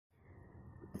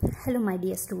Hello my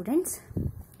dear students.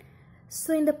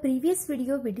 So in the previous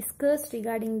video we discussed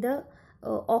regarding the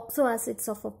oxo acids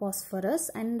of a phosphorus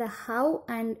and how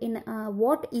and in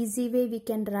what easy way we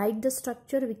can write the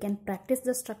structure, we can practice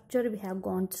the structure we have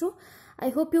gone through. I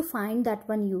hope you find that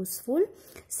one useful.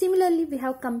 Similarly, we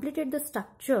have completed the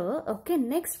structure. Okay,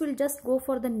 next we'll just go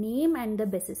for the name and the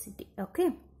basicity.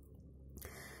 Okay,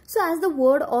 so as the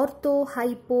word ortho,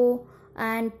 hypo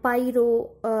and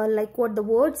pyro, like what the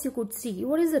words you could see,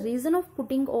 what is the reason of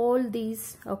putting all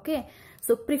these? Okay,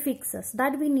 so prefixes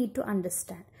that we need to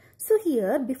understand. So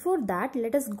here, before that,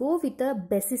 let us go with the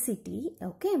basicity.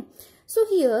 Okay, so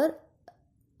here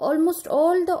almost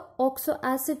all the oxo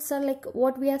acids are like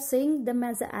what we are saying them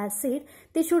as an acid,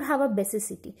 they should have a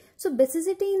basicity. So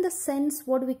basicity in the sense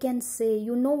what we can say,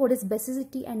 you know what is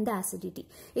basicity and the acidity.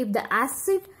 If the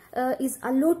acid is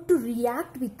allowed to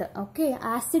react with the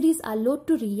acid is allowed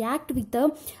to react with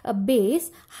a base,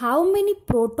 how many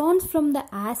protons from the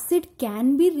acid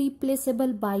can be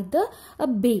replaceable by the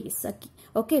base?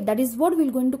 Okay, that is what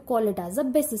we're going to call it as a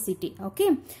basicity.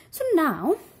 Okay, so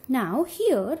now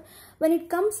here when it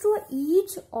comes to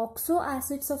each oxo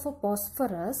acids of a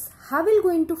phosphorus, how we are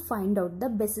going to find out the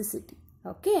basicity?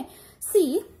 Okay,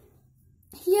 see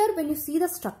here when you see the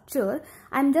structure,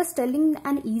 I am just telling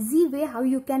an easy way how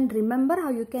you can remember, how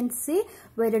you can say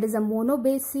whether it is a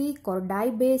monobasic or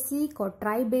dibasic or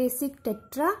tribasic,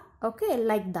 tetra, okay,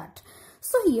 like that.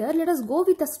 So here let us go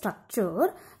with the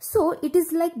structure. So it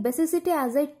is like basicity,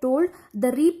 as I told,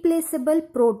 the replaceable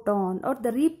proton or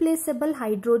the replaceable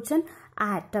hydrogen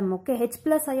atom. Okay, H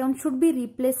plus ion should be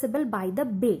replaceable by the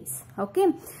base. Okay,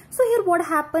 so here what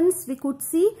happens, we could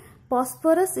see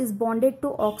phosphorus is bonded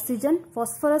to oxygen,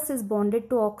 phosphorus is bonded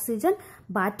to oxygen,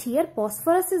 but here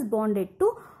phosphorus is bonded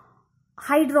to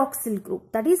hydroxyl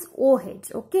group, that is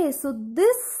OH. Okay, so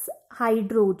this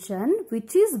hydrogen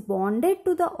which is bonded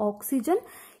to the oxygen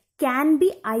can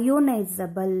be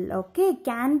ionizable, okay,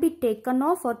 can be taken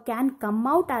off or can come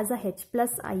out as a H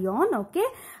plus ion, okay,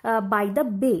 by the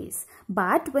base.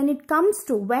 But when it comes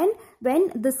to when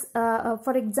this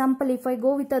for example, if I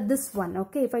go with this one,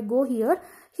 okay, if I go here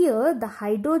the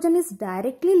hydrogen is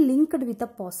directly linked with the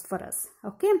phosphorus,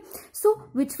 okay, so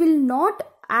which will not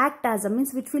act as a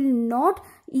means which will not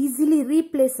easily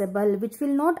replaceable, which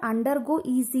will not undergo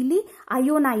easily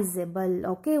ionizable.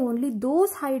 Okay, only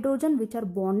those hydrogen which are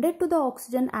bonded to the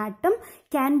oxygen atom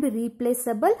can be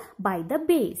replaceable by the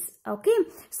base. Okay,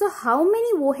 so how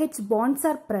many OH bonds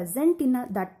are present in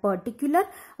that particular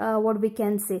what we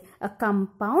can say a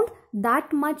compound,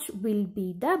 that much will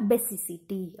be the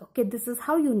basicity. Okay, this is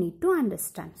how you need to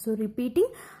understand. So repeating,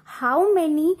 how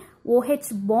many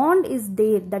OH bond is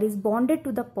there that is bonded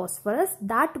to the phosphorus,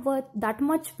 that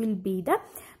much will be the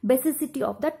basicity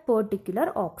of that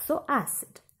particular oxo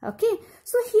acid. Okay,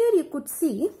 so here you could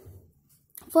see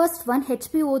first one,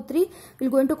 HPO3, we're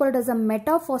going to call it as a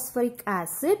metaphosphoric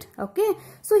acid. Okay,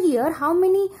 so here how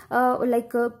many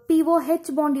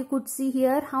POH bond you could see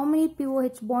here, how many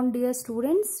POH bond, dear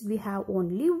students? We have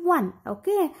only one.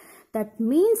 Okay, that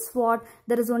means what?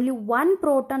 There is only one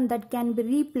proton that can be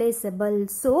replaceable.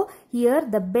 So here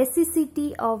the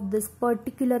basicity of this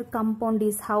particular compound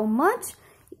is how much?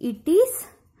 It is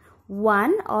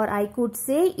 1, or I could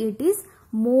say it is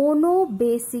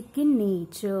monobasic in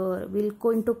nature. We're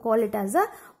going to call it as a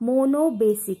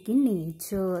monobasic in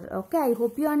nature. Okay, I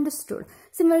hope you understood.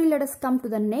 Similarly, let us come to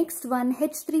the next one,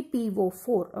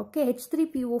 H3PO4. Okay,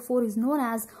 H3PO4 is known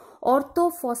as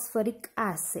orthophosphoric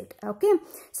acid. Okay,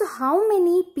 so how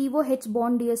many POH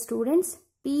bond, dear students?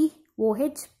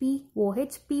 POH,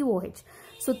 POH, POH.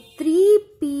 So 3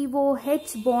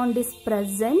 POH bond is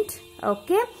present.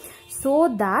 Okay,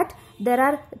 so that there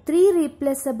are 3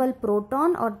 replaceable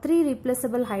proton or 3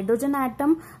 replaceable hydrogen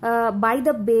atom by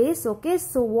the base. Okay,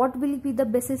 so what will be the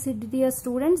basicity, dear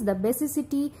students? The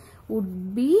basicity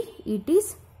would be, it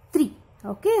is 3.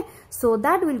 Okay, so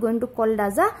that we're going to call it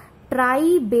as a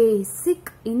tribasic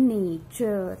in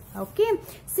nature. Okay,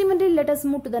 similarly let us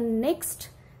move to the next,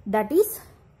 that is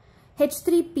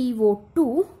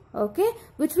H3PO2. Okay,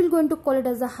 which we're going to call it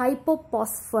as a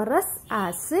hypophosphorus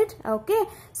acid. Okay,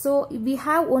 so we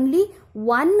have only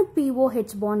one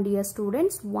POH bond, dear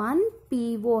students, one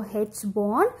POH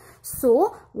bond.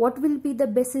 So what will be the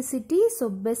basicity? So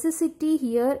basicity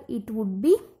here it would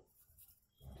be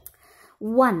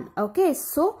 1. Okay,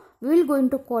 so we will going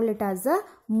to call it as a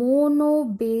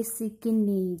monobasic in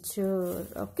nature.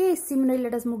 Okay, similarly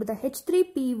let us move to the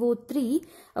H3PO3.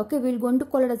 Okay, we're going to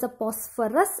call it as a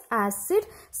phosphorus acid.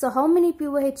 So how many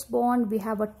POH bond? We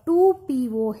have a 2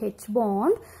 POH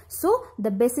bond. So the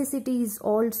basicity is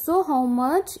also how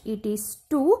much? It is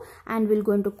 2, and we're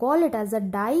going to call it as a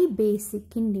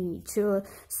dibasic in nature.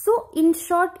 So in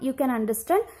short, you can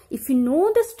understand, if you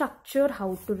know the structure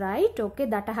how to write, okay,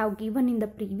 that I have given in the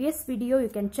previous video. You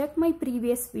can check my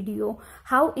previous video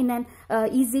how in an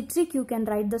easy trick you can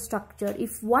write the structure.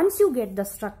 If once you get the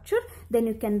structure, then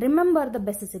you can remember the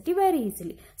basicity very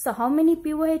easily. So how many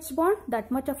POH bond? That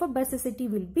much of a basicity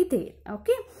will be there.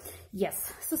 Okay,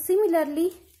 yes. So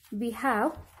similarly we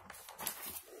have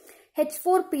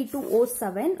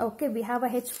H4P2O7. Okay, we have a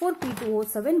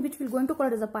H4P2O7 which we're going to call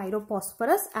it as a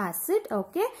pyrophosphorus acid.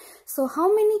 Okay, so how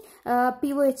many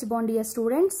POH bond here,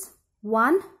 students?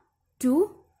 1,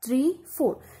 2, 3,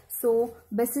 4. So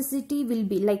basicity will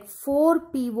be like 4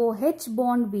 POH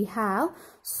bond we have.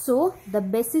 So the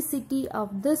basicity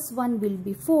of this one will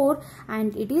be 4,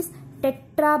 and it is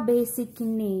tetrabasic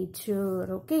in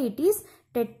nature. Okay, it is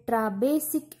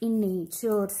tetrabasic in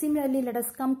nature. Similarly, let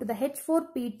us come to the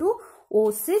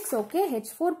H4P2O6. Okay,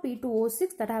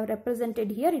 H4P2O6 that I have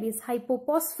represented here, it is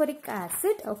hypophosphoric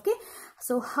acid. Okay,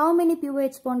 so how many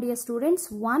POH bond here,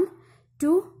 students? 1,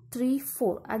 2, 3,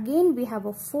 4. Again we have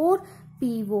a 4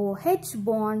 POH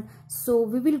bond, so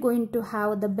we will going to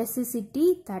have the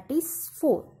basicity, that is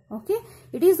 4. Okay,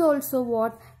 it is also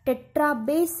what?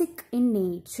 Tetrabasic in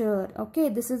nature. Okay,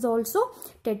 this is also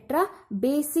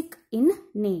tetrabasic in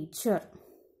nature.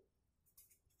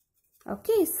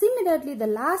 Okay, similarly the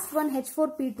last one,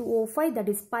 H4P2O5, that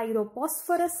is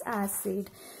pyrophosphorus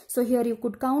acid. So here you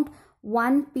could count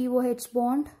 1 POH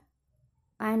bond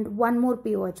and 1 more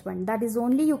POH bond. That is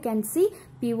only you can see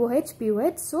POH,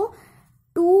 POH. So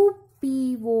 2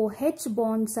 POH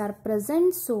bonds are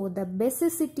present. So the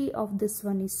basicity of this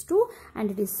one is 2, and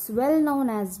it is well known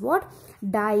as what?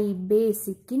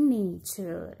 Dibasic in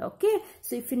nature. Okay,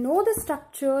 so if you know the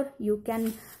structure, you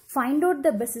can find out the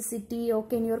basicity.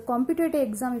 Okay, in your competitive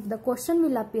exam, if the question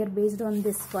will appear based on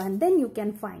this one, then you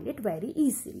can find it very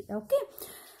easily. Okay,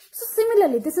 so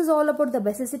similarly, this is all about the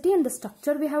basicity and the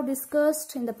structure we have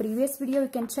discussed in the previous video. You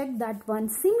can check that one.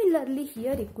 Similarly,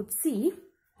 here you could see,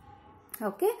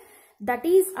 okay, that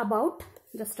is about,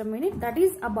 just a minute, that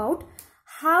is about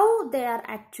how they are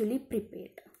actually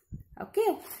prepared.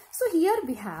 Okay, so here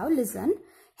we have, listen,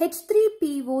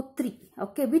 H3PO3,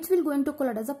 okay, which we're going to call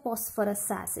it as a phosphorus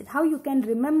acid. How you can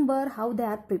remember how they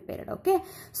are prepared. Okay,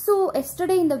 so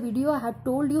yesterday in the video I had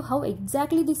told you how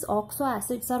exactly these oxo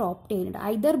acids are obtained,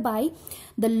 either by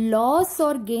the loss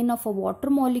or gain of a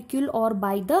water molecule or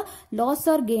by the loss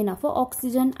or gain of an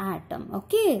oxygen atom.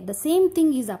 Okay, the same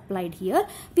thing is applied here.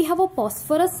 We have a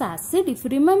phosphorus acid. If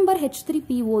you remember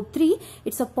H3PO3,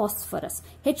 it's a phosphorus.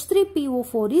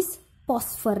 H3PO4 is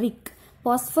phosphoric.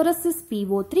 Phosphorus is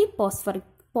PO3,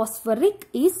 phosphoric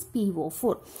is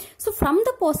PO4. So from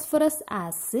the phosphorus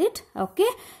acid, okay,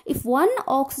 if one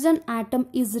oxygen atom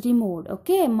is removed,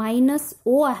 okay, minus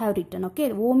O I have written,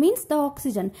 okay, O means the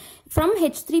oxygen. From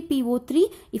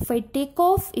H3PO3, if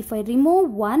I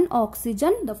remove one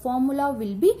oxygen, the formula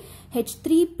will be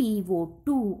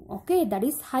H3PO2, okay, that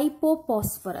is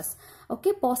hypophosphorus.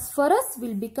 Okay, phosphorus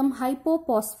will become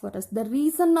hypophosphorus. The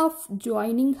reason of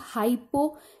joining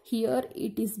hypo here,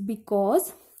 it is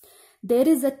because there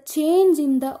is a change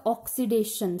in the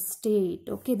oxidation state.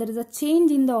 Okay, there is a change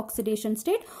in the oxidation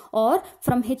state, or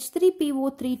from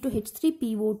H3PO3 to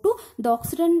H3PO2, the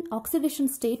oxidation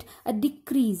state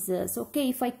decreases. Okay,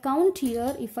 if I count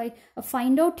here, if I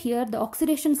find out here the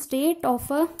oxidation state of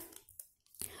a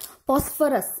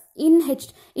phosphorus in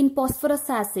phosphorus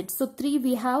acid, so 3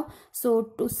 we have, so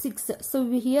to 6, so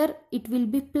here it will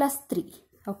be plus 3.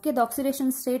 Okay, the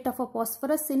oxidation state of a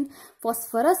phosphorus in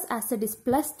phosphorus acid is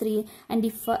plus 3, and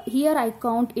if here I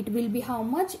count, it will be how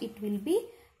much? It will be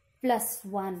plus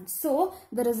 1. So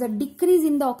there is a decrease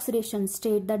in the oxidation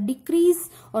state. The decrease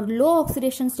or low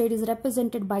oxidation state is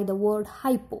represented by the word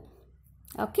hypo.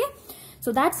 Okay,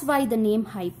 so that's why the name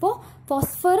hypo.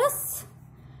 Phosphorus,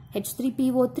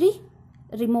 H3PO3,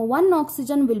 remove one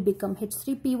oxygen will become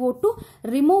H3PO2.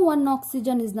 Remove one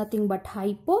oxygen is nothing but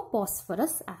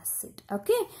hypophosphorus acid.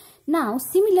 Okay, now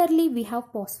similarly we have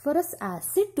phosphorus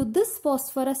acid. To this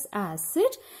phosphorus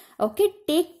acid, okay,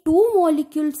 take 2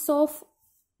 molecules of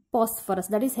phosphorus,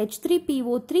 that is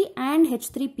H3PO3 and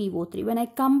H3PO3. When I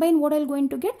combine, what I'm going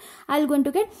to get? I'm going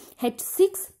to get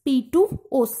H6P2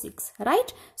 P2O6,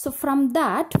 right? So from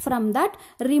that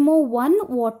remove one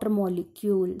water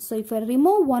molecule. So if I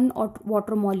remove one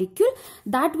water molecule,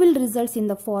 that will result in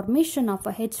the formation of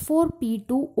a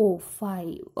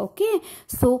H4P2O5. Okay,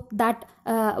 so that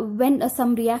when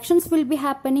some reactions will be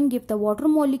happening, if the water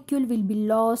molecule will be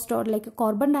lost or like a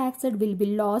carbon dioxide will be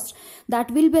lost, that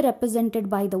will be represented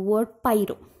by the word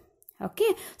pyro.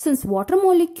 Okay, since water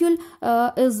molecule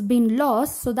is been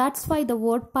lost, so that's why the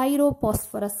word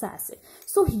pyrophosphorus acid.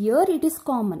 So here it is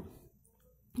common,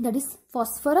 that is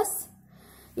phosphorus.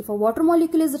 If a water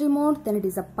molecule is removed, then it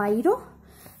is a pyro.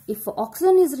 If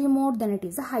oxygen is removed, then it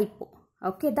is a hypo.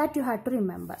 Okay, that you have to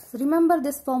remember. So remember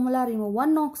this formula, remove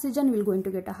one oxygen, we're going to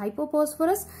get a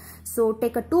hypophosphorus. So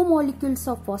take a 2 molecules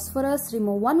of phosphorus,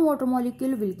 remove one water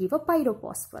molecule, will give a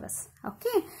pyrophosphorus.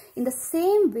 Okay, in the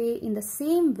same way,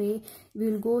 we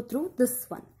will go through this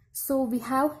one. So we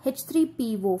have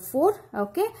H3PO4,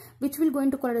 okay, which we're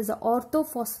going to call it as a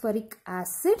orthophosphoric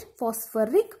acid,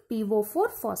 phosphoric,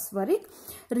 PO4, phosphoric.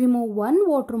 Remove one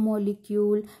water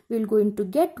molecule, we're going to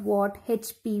get what?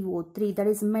 HPO3, that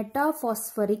is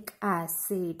metaphosphoric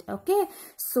acid. Okay,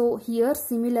 so here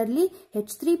similarly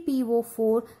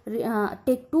H3PO4,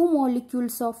 take 2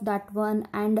 molecules of that one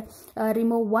and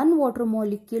remove one water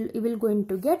molecule, you will going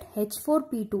to get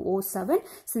H4P2O7.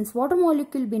 Since water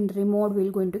molecule been removed,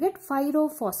 we're going to get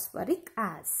pyrophosphoric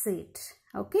acid.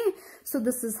 Okay, so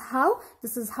this is how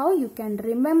you can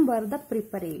remember the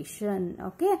preparation.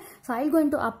 Okay, so I'm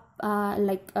going to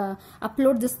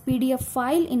upload this PDF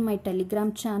file in my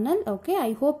Telegram channel. Okay,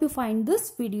 I hope you find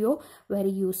this video very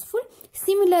useful.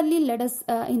 Similarly, let us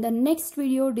in the next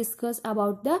video discuss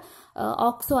about the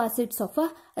oxo acids of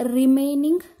a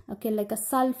remaining, okay, like a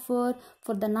sulfur,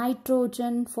 for the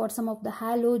nitrogen, for some of the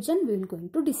halogen we will going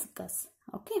to discuss.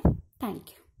 Okay,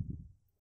 thank you.